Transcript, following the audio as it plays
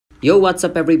Yo, what's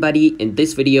up everybody? In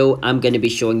this video I'm gonna be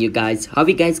showing you guys how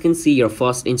you guys can see your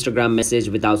first Instagram message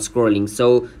without scrolling.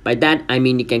 So by that I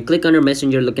mean you can click on your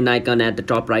messenger looking icon at the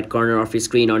top right corner of your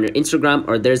screen on your Instagram,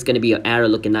 or there's gonna be an arrow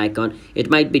looking icon.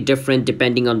 It might be different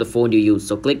depending on the phone you use,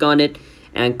 so click on it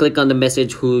and click on the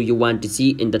message who you want to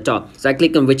see in the top. So I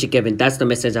click on Richie Kevin. That's the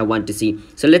message I want to see.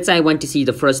 So let's say I want to see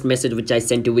the first message which I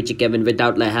sent to Richie Kevin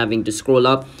without like having to scroll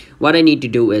up. What I need to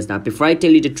do is, now before I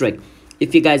tell you the trick,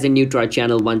 if you guys are new to our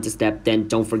channel, want to step, then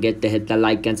don't forget to hit the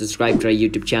like and subscribe to our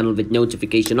YouTube channel with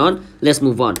notification on. Let's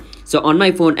move on. So on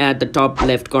my phone at the top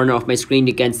left corner of my screen,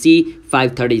 you can see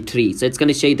 5:33. So it's going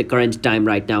to show you the current time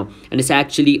right now, and it's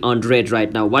actually on red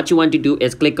right now. What you want to do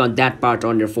is click on that part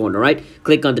on your phone. All right,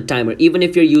 click on the timer. Even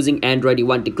if you're using Android, you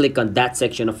want to click on that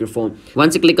section of your phone.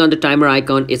 Once you click on the timer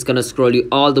icon, it's going to scroll you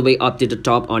all the way up to the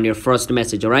top on your first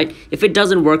message. All right, if it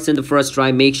doesn't work in the first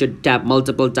try, make sure to tap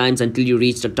multiple times until you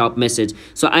reach the top message.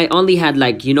 So I only had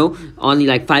only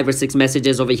like 5 or 6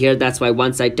 messages over here. That's why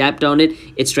once I tapped on it,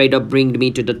 it straight up bringed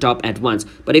me to the top at once.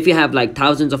 But if you have like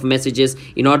thousands of messages,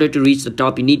 in order to reach the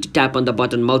top, you need to tap on the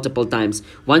button multiple times.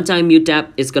 One time you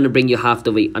tap, it's going to bring you half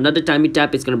the way. Another time you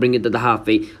tap, it's going to bring you to the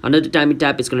halfway. Another time you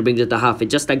tap, it's going to bring you to the halfway.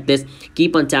 Just like this,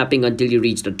 keep on tapping until you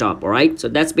reach the top. All right, so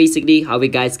that's basically how you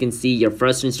guys can see your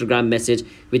first Instagram message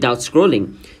without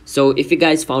scrolling. So if you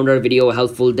guys found our video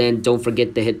helpful, then don't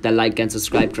forget to hit the like and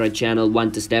subscribe to our channel.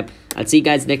 One to step. I'll see you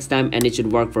guys next time, and it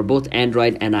should work for both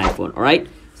Android and iPhone. All right,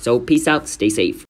 so peace out, stay safe.